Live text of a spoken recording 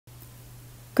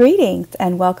Greetings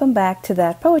and welcome back to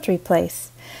That Poetry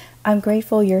Place. I'm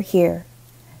grateful you're here.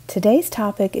 Today's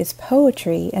topic is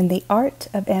poetry and the art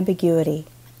of ambiguity.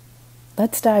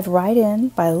 Let's dive right in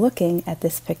by looking at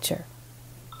this picture.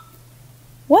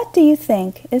 What do you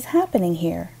think is happening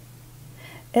here?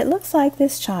 It looks like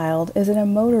this child is in a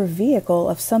motor vehicle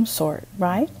of some sort,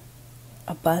 right?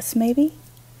 A bus, maybe?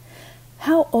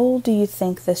 How old do you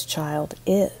think this child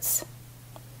is?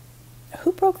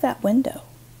 Who broke that window?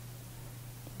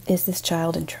 Is this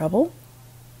child in trouble?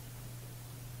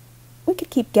 We could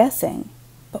keep guessing,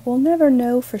 but we'll never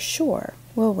know for sure,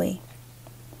 will we?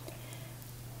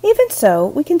 Even so,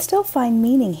 we can still find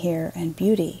meaning here and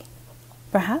beauty,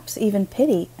 perhaps even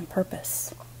pity and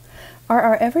purpose. Are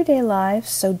our everyday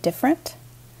lives so different?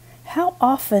 How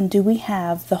often do we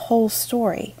have the whole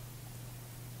story?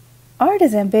 Art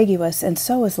is ambiguous, and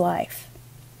so is life.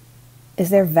 Is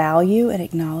there value in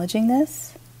acknowledging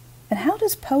this? And how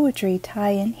does poetry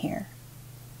tie in here?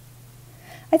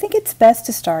 I think it's best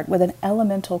to start with an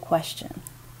elemental question.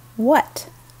 What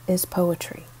is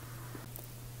poetry?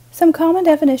 Some common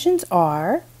definitions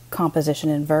are composition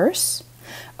in verse,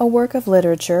 a work of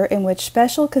literature in which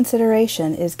special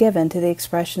consideration is given to the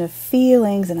expression of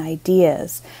feelings and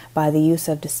ideas by the use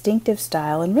of distinctive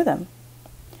style and rhythm,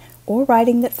 or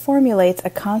writing that formulates a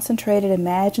concentrated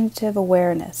imaginative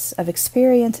awareness of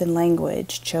experience and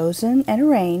language chosen and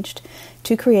arranged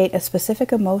to create a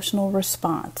specific emotional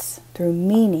response through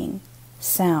meaning,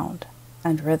 sound,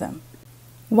 and rhythm.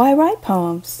 Why write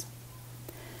poems?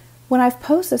 When I've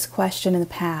posed this question in the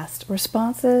past,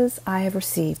 responses I have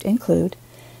received include,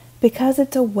 because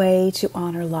it's a way to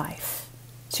honor life,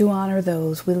 to honor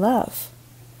those we love,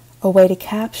 a way to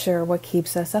capture what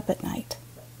keeps us up at night,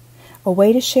 a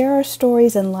way to share our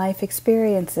stories and life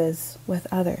experiences with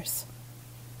others.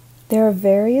 There are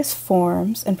various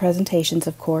forms and presentations,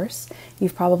 of course.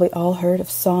 You've probably all heard of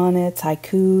sonnets,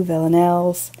 haiku,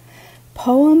 villanelles.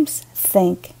 Poems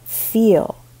think,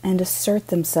 feel, and assert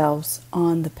themselves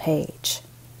on the page.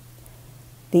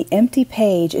 The empty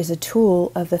page is a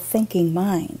tool of the thinking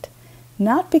mind,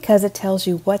 not because it tells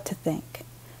you what to think,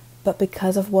 but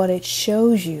because of what it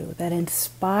shows you that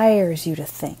inspires you to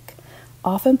think,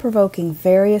 often provoking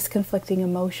various conflicting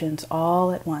emotions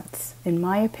all at once. In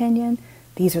my opinion,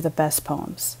 these are the best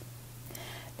poems.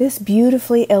 This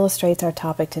beautifully illustrates our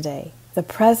topic today, the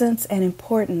presence and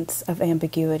importance of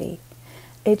ambiguity.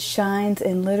 It shines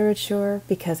in literature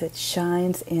because it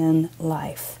shines in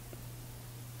life.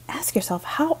 Ask yourself,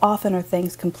 how often are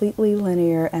things completely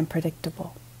linear and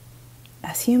predictable?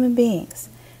 As human beings,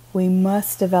 we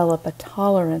must develop a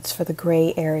tolerance for the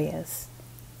gray areas,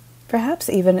 perhaps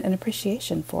even an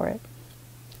appreciation for it.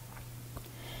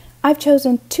 I've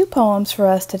chosen 2 poems for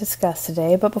us to discuss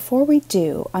today, but before we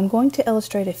do, I'm going to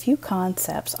illustrate a few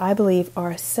concepts I believe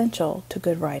are essential to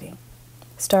good writing,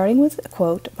 starting with a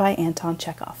quote by Anton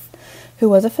Chekhov, who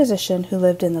was a physician who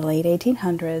lived in the late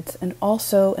 1800s and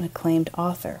also an acclaimed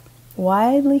author,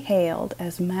 widely hailed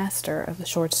as master of the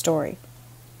short story.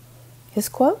 His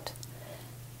quote,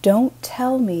 "Don't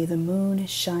tell me the moon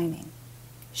is shining.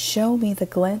 Show me the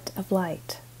glint of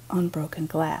light on broken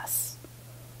glass."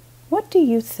 What do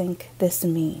you think this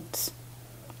means?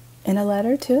 In a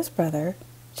letter to his brother,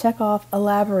 Chekhov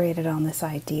elaborated on this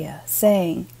idea,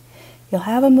 saying, "You'll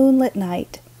have a moonlit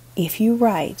night if you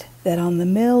write that on the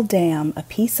mill dam a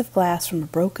piece of glass from a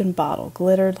broken bottle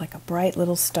glittered like a bright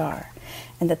little star,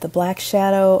 and that the black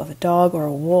shadow of a dog or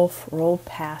a wolf rolled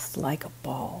past like a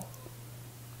ball."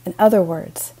 In other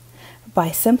words, by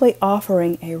simply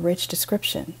offering a rich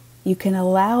description, you can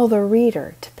allow the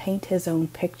reader to paint his own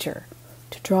picture,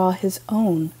 to draw his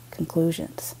own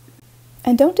conclusions.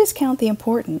 And don't discount the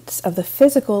importance of the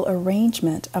physical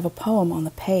arrangement of a poem on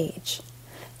the page.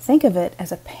 Think of it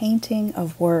as a painting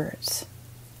of words.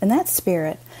 In that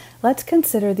spirit, let's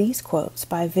consider these quotes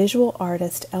by visual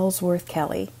artist Ellsworth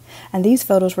Kelly, and these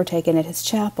photos were taken at his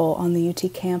chapel on the UT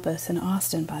campus in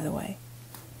Austin, by the way.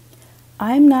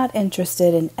 "I'm not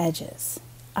interested in edges.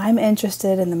 I'm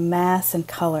interested in the mass and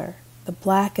color, the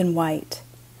black and white.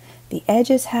 The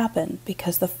edges happen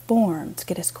because the forms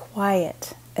get as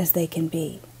quiet as they can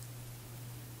be."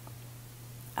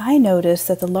 I noticed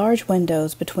that the large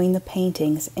windows between the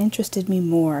paintings interested me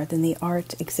more than the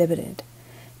art exhibited.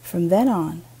 From then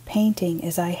on, painting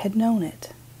as I had known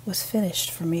it was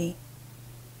finished for me.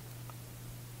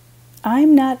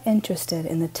 "I'm not interested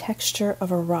in the texture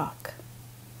of a rock,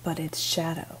 but its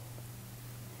shadow.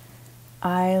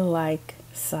 I like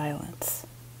silence.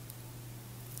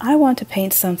 I want to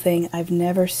paint something I've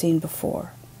never seen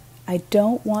before. I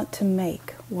don't want to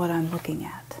make what I'm looking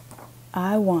at.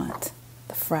 I want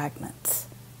the fragments."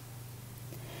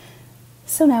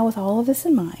 So now with all of this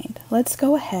in mind, let's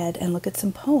go ahead and look at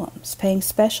some poems, paying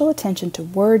special attention to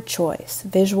word choice,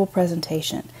 visual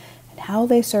presentation, and how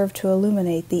they serve to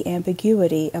illuminate the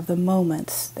ambiguity of the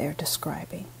moments they're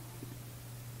describing.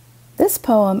 This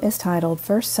poem is titled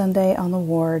First Sunday on the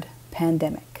Ward,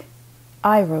 Pandemic.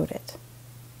 I wrote it.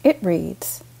 It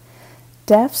reads,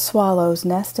 "Deaf swallows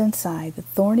nest inside the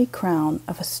thorny crown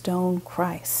of a stone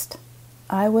Christ.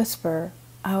 I whisper,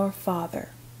 Our Father,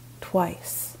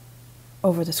 twice,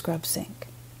 over the scrub sink."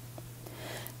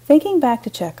 Thinking back to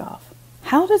Chekhov,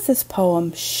 how does this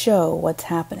poem show what's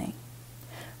happening?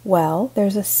 Well,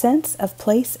 there's a sense of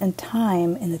place and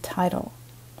time in the title.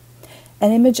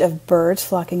 An image of birds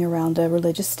flocking around a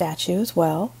religious statue as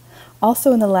well.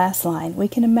 Also in the last line, we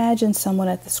can imagine someone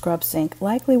at the scrub sink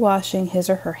likely washing his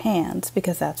or her hands,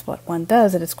 because that's what one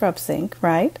does at a scrub sink,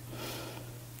 right?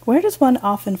 Where does one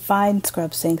often find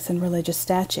scrub sinks in religious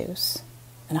statues?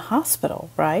 In a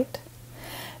hospital, right?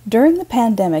 During the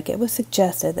pandemic, it was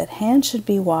suggested that hands should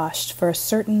be washed for a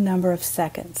certain number of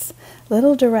seconds.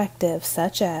 Little directives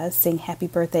such as sing happy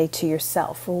birthday to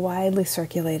yourself were widely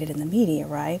circulated in the media,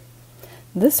 right?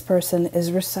 This person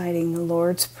is reciting the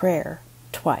Lord's Prayer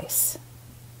twice.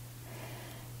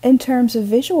 In terms of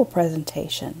visual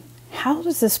presentation, how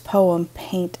does this poem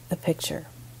paint the picture?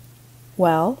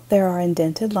 Well, there are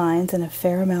indented lines and a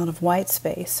fair amount of white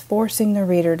space, forcing the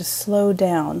reader to slow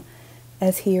down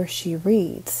as he or she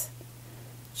reads.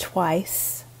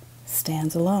 Twice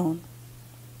stands alone.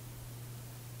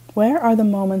 Where are the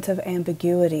moments of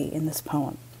ambiguity in this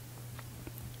poem?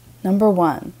 Number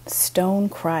 1, Stone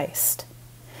Christ.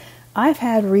 I've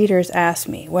had readers ask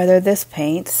me whether this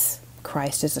paints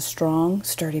Christ as a strong,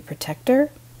 sturdy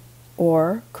protector,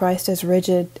 or Christ as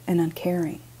rigid and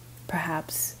uncaring,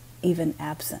 perhaps even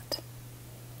absent.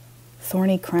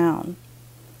 Thorny crown.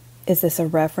 Is this a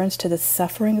reference to the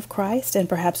suffering of Christ and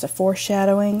perhaps a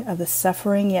foreshadowing of the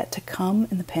suffering yet to come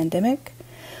in the pandemic?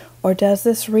 Or does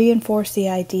this reinforce the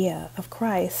idea of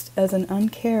Christ as an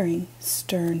uncaring,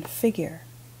 stern figure?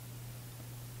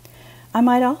 I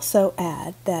might also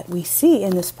add that we see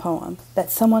in this poem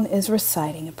that someone is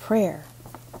reciting a prayer.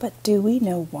 But do we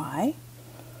know why?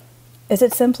 Is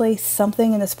it simply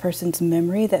something in this person's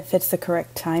memory that fits the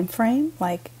correct time frame,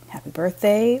 like happy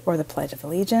birthday or the Pledge of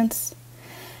Allegiance?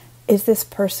 Is this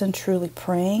person truly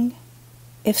praying?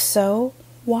 If so,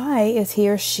 why is he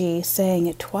or she saying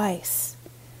it twice?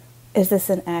 Is this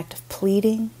an act of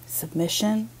pleading,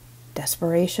 submission,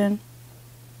 desperation?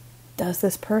 Does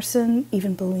this person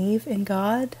even believe in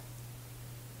God?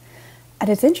 And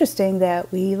it's interesting that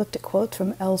we looked at quotes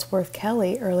from Ellsworth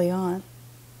Kelly early on.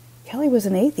 Kelly was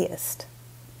an atheist,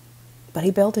 but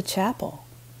he built a chapel.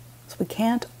 So we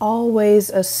can't always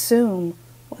assume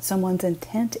what someone's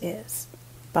intent is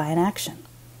by an action.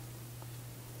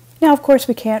 Now, of course,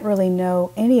 we can't really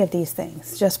know any of these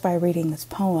things just by reading this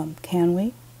poem, can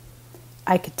we?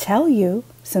 I could tell you,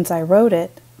 since I wrote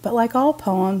it, but like all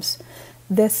poems,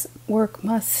 this work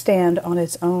must stand on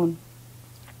its own.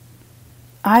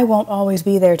 I won't always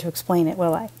be there to explain it,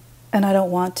 will I? And I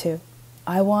don't want to.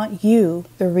 I want you,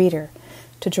 the reader,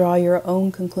 to draw your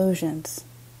own conclusions,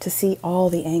 to see all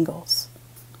the angles,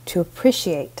 to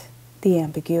appreciate the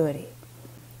ambiguity.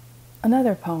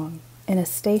 Another poem, In a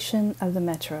Station of the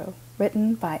Metro,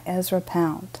 written by Ezra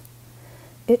Pound.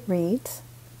 It reads,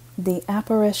 "The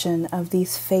apparition of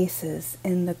these faces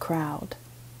in the crowd.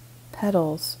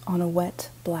 Petals on a wet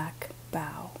black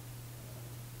bough."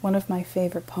 One of my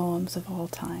favorite poems of all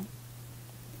time.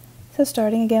 So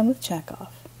starting again with Chekhov,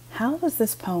 how does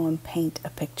this poem paint a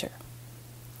picture?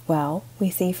 Well, we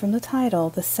see from the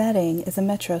title the setting is a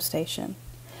metro station.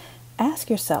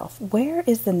 Ask yourself, where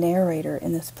is the narrator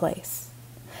in this place?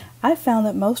 I've found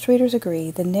that most readers agree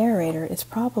the narrator is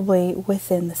probably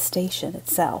within the station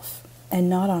itself and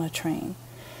not on a train.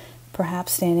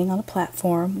 Perhaps standing on a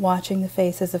platform, watching the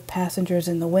faces of passengers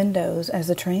in the windows as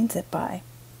the train zip by,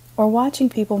 or watching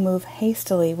people move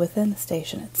hastily within the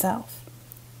station itself.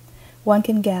 One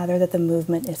can gather that the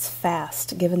movement is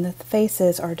fast, given that the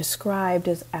faces are described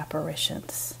as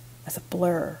apparitions, as a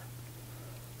blur.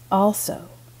 Also,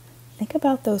 think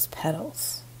about those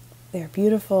petals. They are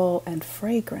beautiful and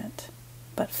fragrant,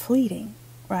 but fleeting,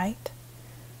 right?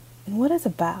 And what is a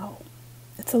bough?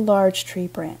 It's a large tree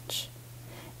branch.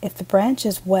 If the branch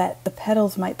is wet, the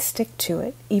petals might stick to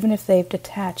it, even if they've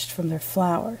detached from their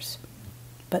flowers.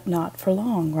 But not for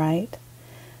long, right?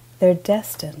 They're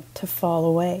destined to fall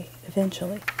away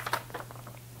eventually.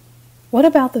 What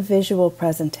about the visual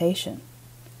presentation?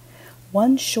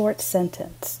 One short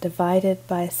sentence divided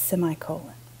by a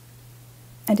semicolon.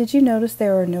 And did you notice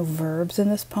there are no verbs in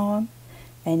this poem?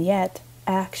 And yet,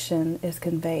 action is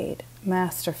conveyed,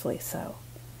 masterfully so.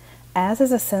 as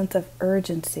is a sense of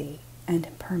urgency and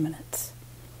impermanence.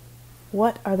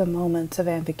 What are the moments of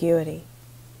ambiguity?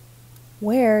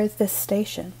 Where is this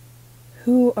station?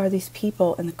 Who are these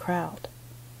people in the crowd?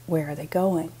 Where are they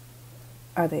going?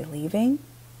 Are they leaving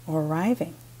or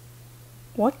arriving?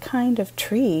 What kind of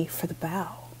tree for the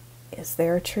bough? Is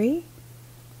there a tree?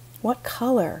 What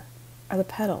color are the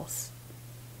petals?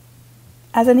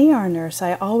 As an ER nurse,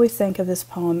 I always think of this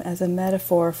poem as a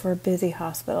metaphor for a busy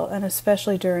hospital, and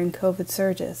especially during COVID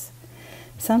surges.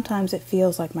 Sometimes it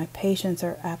feels like my patients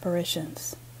are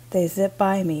apparitions. They zip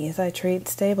by me as I treat and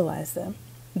stabilize them.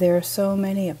 There are so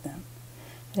many of them.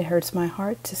 It hurts my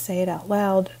heart to say it out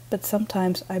loud, but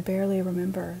sometimes I barely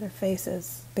remember their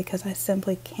faces because I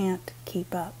simply can't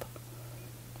keep up.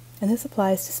 And this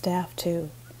applies to staff too.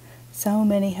 So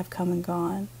many have come and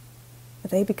gone,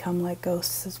 but they become like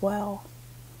ghosts as well.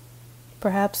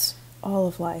 Perhaps all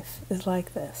of life is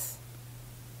like this.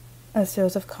 As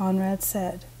Joseph Conrad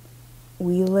said,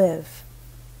 we live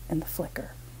in the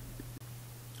flicker.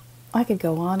 I could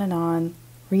go on,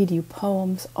 read you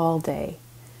poems all day.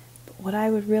 But what I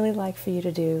would really like for you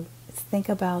to do is think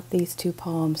about these two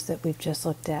poems that we've just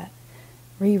looked at.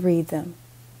 Reread them.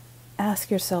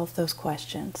 Ask yourself those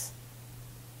questions.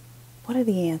 What are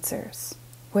the answers?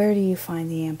 Where do you find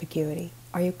the ambiguity?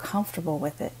 Are you comfortable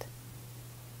with it?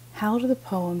 How do the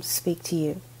poems speak to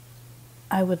you?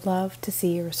 I would love to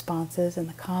see your responses in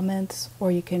the comments,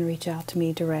 or you can reach out to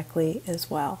me directly as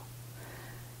well.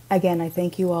 Again, I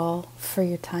thank you all for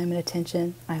your time and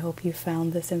attention. I hope you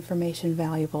found this information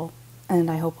valuable,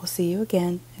 and I hope we'll see you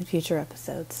again in future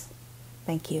episodes.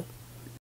 Thank you.